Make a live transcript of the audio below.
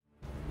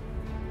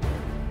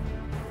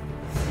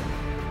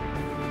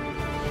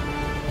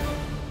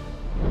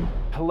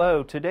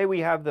Hello, today we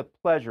have the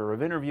pleasure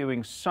of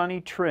interviewing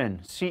Sonny Trin,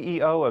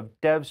 CEO of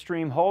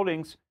DevvStream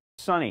Holdings.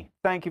 Sonny,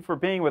 thank you for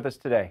being with us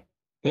today.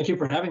 Thank you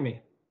for having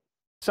me.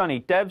 Sonny,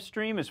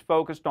 DevvStream is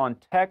focused on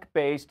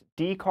tech-based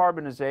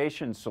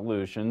decarbonization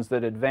solutions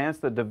that advance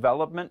the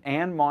development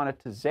and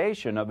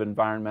monetization of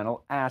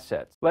environmental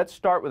assets. Let's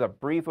start with a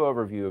brief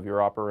overview of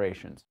your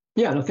operations.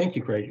 Yeah, no, thank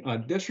you, Craig.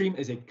 DevvStream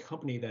is a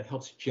company that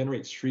helps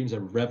generate streams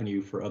of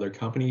revenue for other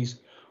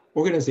companies,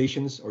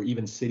 organizations, or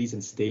even cities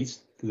and states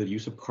through the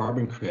use of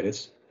carbon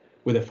credits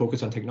with a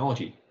focus on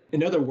technology.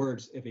 In other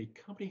words, if a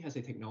company has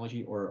a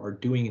technology or are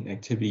doing an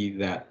activity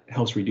that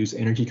helps reduce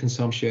energy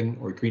consumption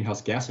or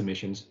greenhouse gas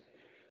emissions,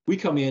 we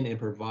come in and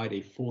provide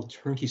a full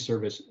turnkey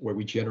service where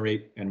we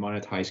generate and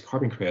monetize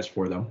carbon credits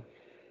for them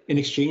in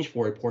exchange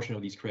for a portion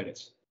of these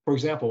credits. For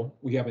example,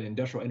 we have an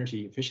industrial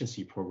energy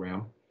efficiency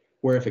program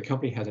where if a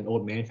company has an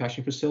old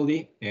manufacturing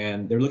facility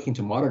and they're looking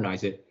to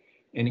modernize it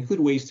and include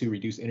ways to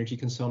reduce energy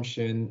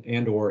consumption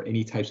and or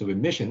any types of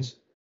emissions,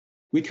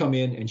 we come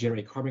in and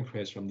generate carbon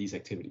credits from these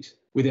activities.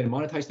 We then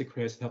monetize the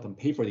credits to help them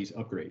pay for these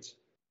upgrades.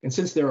 And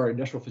since there are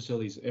industrial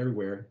facilities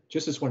everywhere,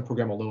 just this one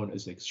program alone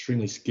is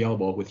extremely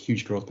scalable with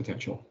huge growth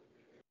potential.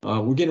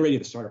 We're getting ready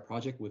to start a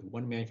project with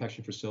one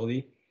manufacturing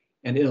facility,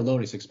 and it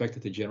alone is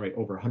expected to generate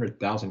over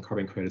 100,000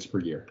 carbon credits per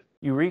year.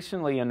 You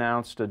recently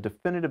announced a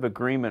definitive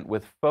agreement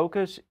with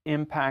Focus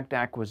Impact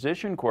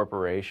Acquisition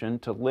Corporation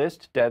to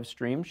list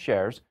DevvStream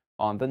shares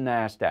on the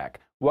NASDAQ.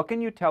 What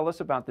can you tell us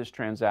about this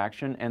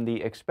transaction and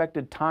the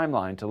expected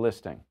timeline to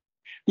listing?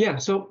 Yeah,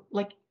 so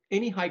like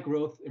any high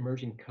growth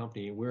emerging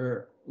company,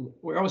 we're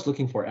always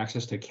looking for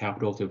access to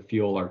capital to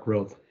fuel our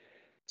growth,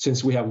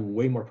 since we have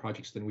way more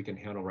projects than we can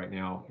handle right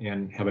now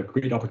and have a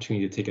great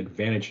opportunity to take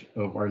advantage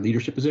of our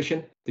leadership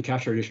position to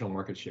capture additional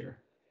market share.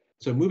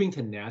 So moving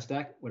to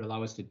NASDAQ would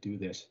allow us to do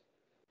this.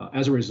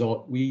 As a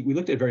result, we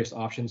looked at various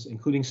options,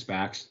 including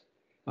SPACs.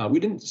 We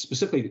didn't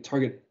specifically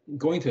target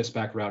going to a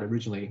SPAC route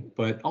originally,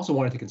 but also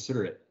wanted to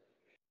consider it.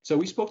 So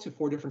we spoke to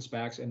 4 different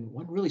SPACs, and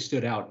one really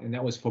stood out, and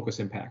that was Focus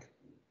Impact.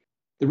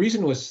 The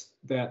reason was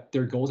that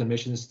their goals and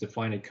missions to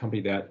find a company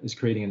that is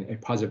creating a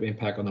positive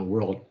impact on the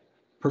world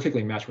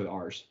perfectly matched with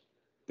ours.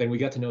 Then we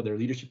got to know their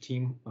leadership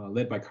team,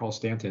 led by Carl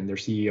Stanton, their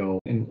CEO,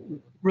 and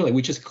really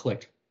we just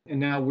clicked. And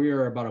now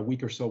we're about a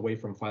week or so away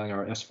from filing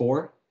our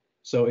S4.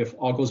 So if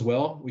all goes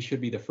well, we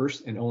should be the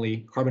first and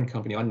only carbon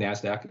company on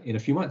NASDAQ in a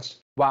few months.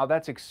 Wow,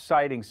 that's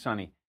exciting,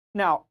 Sonny.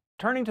 Now,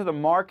 turning to the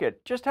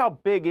market, just how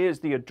big is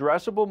the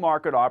addressable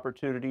market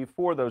opportunity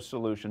for those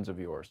solutions of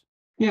yours?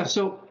 Yeah,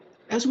 so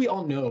as we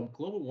all know,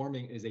 global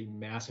warming is a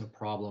massive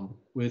problem,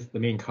 with the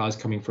main cause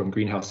coming from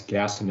greenhouse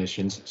gas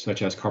emissions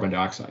such as carbon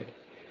dioxide.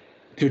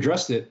 To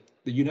address it,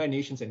 the United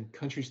Nations and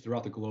countries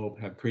throughout the globe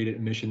have created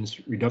emissions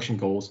reduction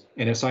goals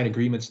and have signed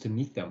agreements to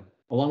meet them.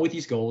 Along with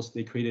these goals,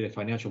 they created a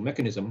financial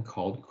mechanism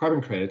called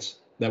carbon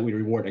credits that would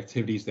reward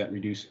activities that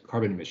reduce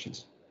carbon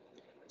emissions.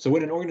 So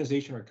when an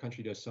organization or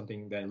country does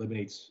something that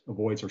eliminates,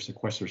 avoids, or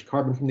sequesters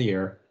carbon from the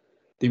air,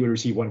 they would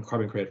receive 1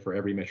 carbon credit for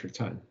every metric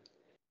ton.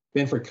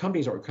 Then for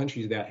companies or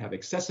countries that have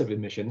excessive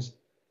emissions,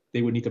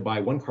 they would need to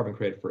buy 1 carbon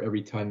credit for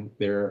every ton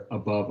they're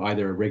above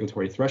either a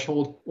regulatory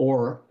threshold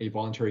or a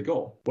voluntary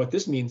goal. What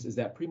this means is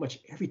that pretty much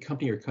every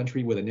company or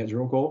country with a net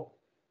zero goal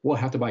will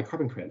have to buy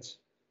carbon credits.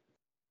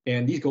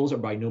 And these goals are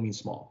by no means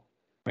small,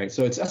 right?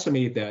 So it's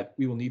estimated that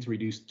we will need to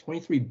reduce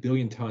 23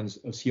 billion tons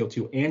of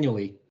CO2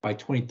 annually by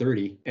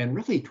 2030, and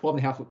roughly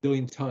 12.5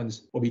 billion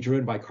tons will be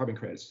driven by carbon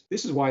credits.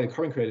 This is why the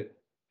carbon credit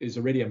is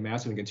already a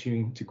massive and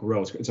continuing to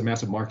grow. It's a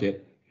massive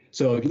market.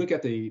 So if you look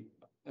at the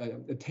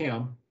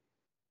TAM,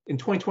 in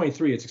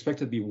 2023, it's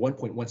expected to be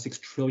 $1.16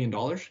 trillion,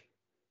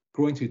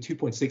 growing to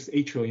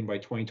 $2.68 trillion by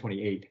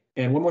 2028.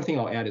 And one more thing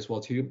I'll add as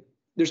well, too.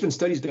 There's been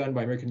studies done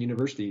by American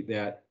University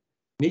that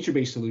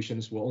nature-based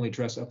solutions will only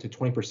address up to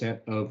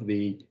 20% of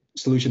the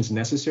solutions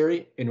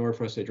necessary in order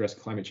for us to address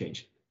climate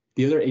change.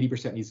 The other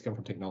 80% needs to come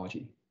from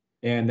technology.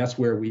 And that's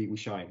where we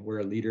shine.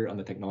 We're a leader on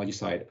the technology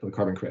side of the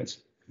carbon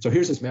credits. So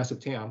here's this massive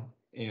TAM,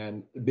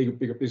 and the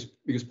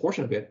biggest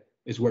portion of it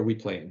is where we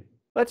play in.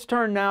 Let's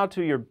turn now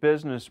to your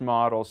business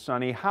model,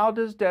 Sonny. How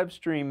does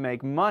DevvStream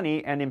make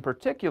money, and in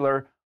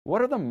particular,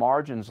 what are the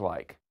margins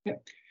like? Yeah.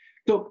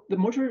 So the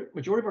majority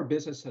of our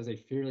business has a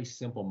fairly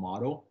simple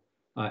model.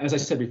 As I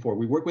said before,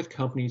 we work with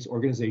companies,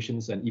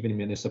 organizations, and even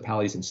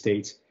municipalities and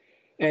states,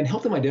 and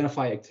help them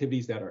identify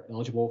activities that are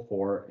eligible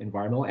for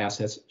environmental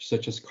assets,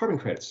 such as carbon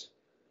credits.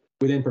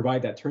 We then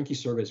provide that turnkey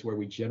service where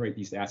we generate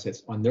these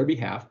assets on their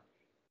behalf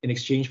in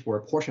exchange for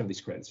a portion of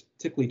these credits,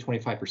 typically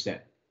 25%.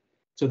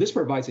 So this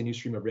provides a new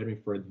stream of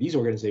revenue for these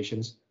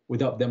organizations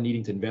without them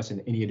needing to invest in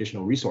any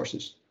additional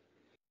resources.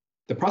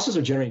 The process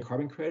of generating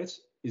carbon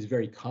credits is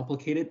very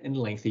complicated and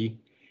lengthy,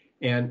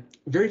 and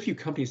very few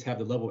companies have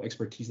the level of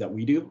expertise that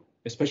we do,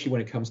 especially when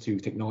it comes to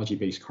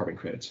technology-based carbon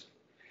credits.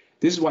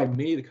 This is why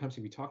many of the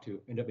companies we talk to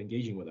end up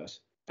engaging with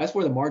us. As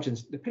for the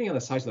margins, depending on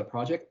the size of the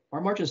project,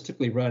 our margins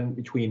typically run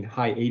between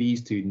high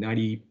 80s to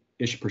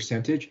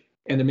 90-ish%.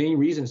 And the main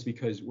reason is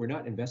because we're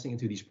not investing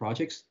into these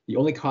projects. The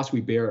only costs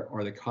we bear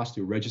are the cost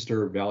to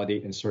register,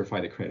 validate, and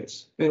certify the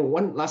credits. And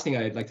one last thing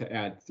I'd like to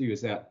add too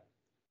is that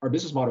our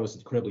business model is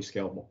incredibly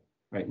scalable,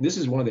 right? And this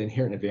is one of the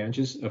inherent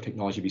advantages of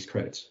technology-based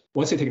credits.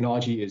 Once a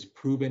technology is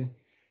proven,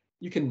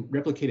 you can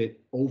replicate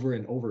it over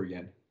and over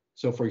again.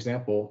 So for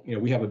example,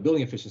 we have a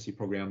building efficiency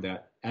program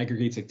that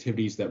aggregates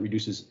activities that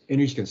reduces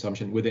energy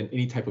consumption within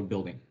any type of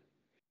building.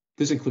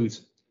 This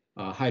includes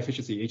high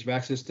efficiency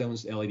HVAC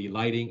systems, LED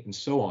lighting, and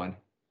so on.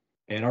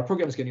 And our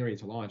program is getting ready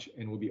to launch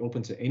and will be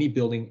open to any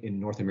building in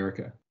North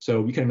America.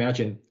 So you can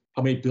imagine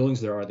how many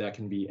buildings there are that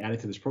can be added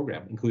to this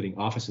program, including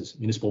offices,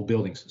 municipal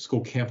buildings,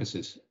 school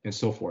campuses, and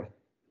so forth.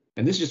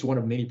 And this is just one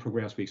of many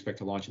programs we expect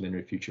to launch in the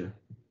near future.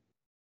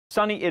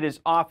 Sonny, it is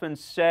often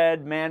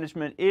said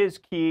management is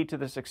key to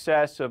the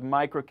success of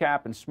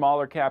microcap and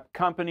smaller cap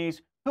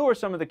companies. Who are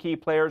some of the key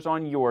players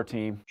on your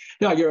team?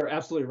 No, you're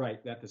absolutely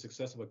right that the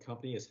success of a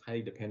company is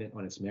highly dependent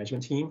on its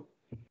management team.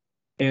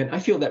 And I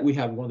feel that we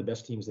have one of the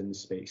best teams in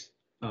this space.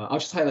 I'll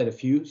just highlight a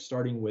few,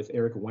 starting with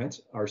Eric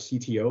Wendt, our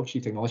CTO,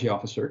 Chief Technology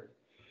Officer.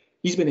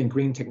 He's been in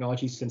green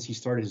technology since he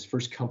started his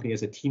first company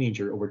as a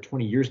teenager over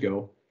 20 years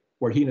ago,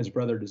 where he and his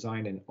brother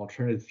designed an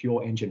alternative fuel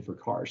engine for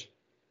cars.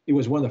 It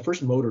was one of the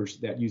first motors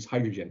that used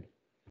hydrogen.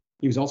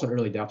 He was also an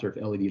early adopter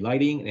of LED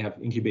lighting and have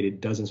incubated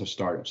dozens of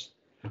startups.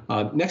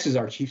 Next is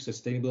our Chief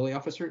Sustainability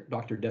Officer,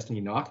 Dr. Destiny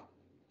Knock.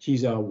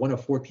 She's one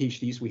of 4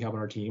 PhDs we have on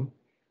our team.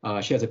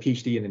 She has a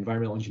PhD in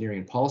environmental engineering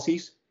and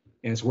policies,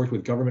 and has worked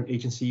with government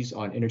agencies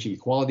on energy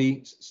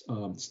equality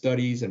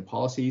studies and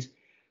policies.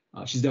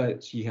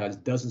 She has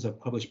dozens of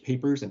published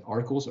papers and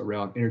articles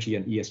around energy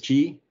and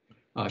ESG.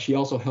 She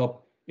also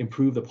helped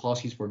improve the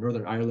policies for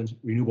Northern Ireland's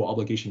Renewable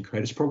Obligation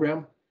Credits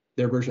Program,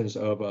 their versions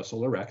of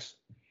SolarX.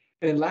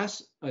 And then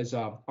last is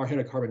our head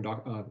of carbon,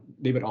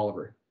 David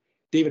Oliver.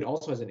 David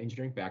also has an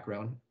engineering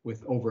background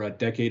with over a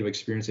decade of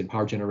experience in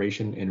power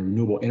generation and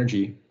renewable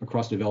energy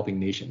across developing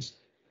nations.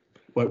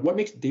 But what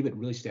makes David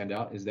really stand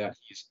out is that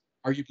he's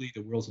arguably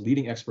the world's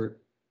leading expert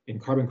in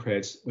carbon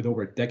credits with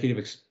over a decade of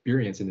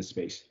experience in this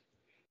space.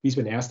 He's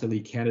been asked to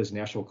lead Canada's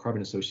National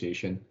Carbon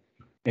Association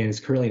and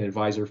is currently an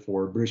advisor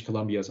for British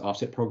Columbia's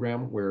offset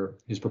program, where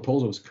his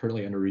proposal is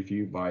currently under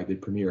review by the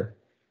Premier.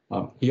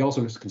 He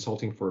also is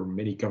consulting for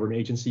many government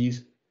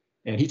agencies,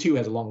 and he too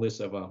has a long list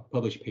of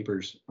published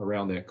papers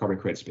around the carbon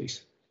credit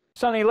space.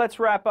 Sonny, let's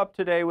wrap up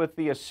today with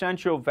the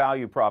essential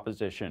value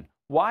proposition.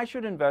 Why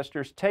should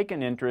investors take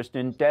an interest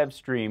in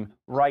DevvStream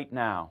right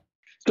now?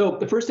 So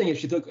the first thing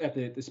is you look at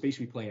the space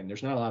we play in.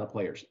 There's not a lot of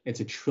players. It's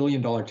 $1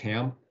 trillion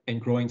TAM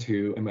and growing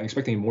to, I'm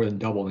expecting more than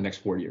double in the next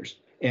 4 years.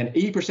 And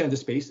 80% of the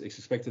space is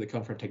expected to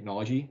come from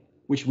technology,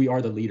 which we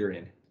are the leader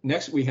in.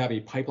 Next, we have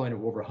a pipeline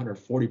of over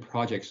 140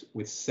 projects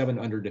with 7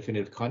 under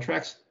definitive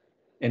contracts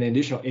and an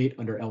additional 8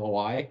 under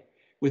LOI,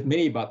 with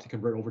many about to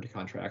convert over to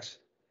contracts.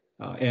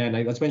 And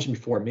as mentioned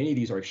before, many of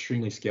these are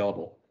extremely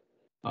scalable.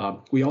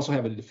 We also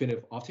have a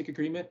definitive offtake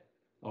agreement,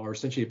 or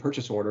essentially a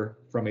purchase order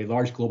from a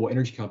large global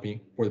energy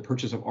company for the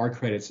purchase of our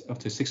credits up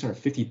to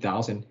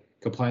 650,000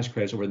 compliance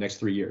credits over the next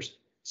 3 years.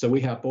 So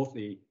we have both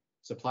the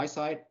supply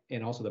side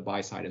and also the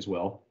buy side as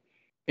well.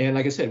 And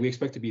like I said, we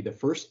expect to be the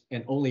first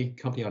and only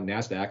company on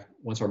NASDAQ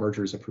once our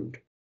merger is approved.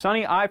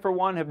 Sonny, I, for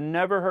one, have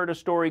never heard a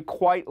story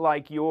quite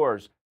like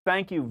yours.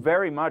 Thank you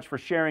very much for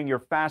sharing your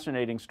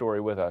fascinating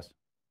story with us.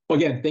 Well,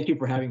 again, thank you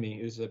for having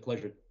me. It was a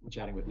pleasure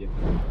chatting with you.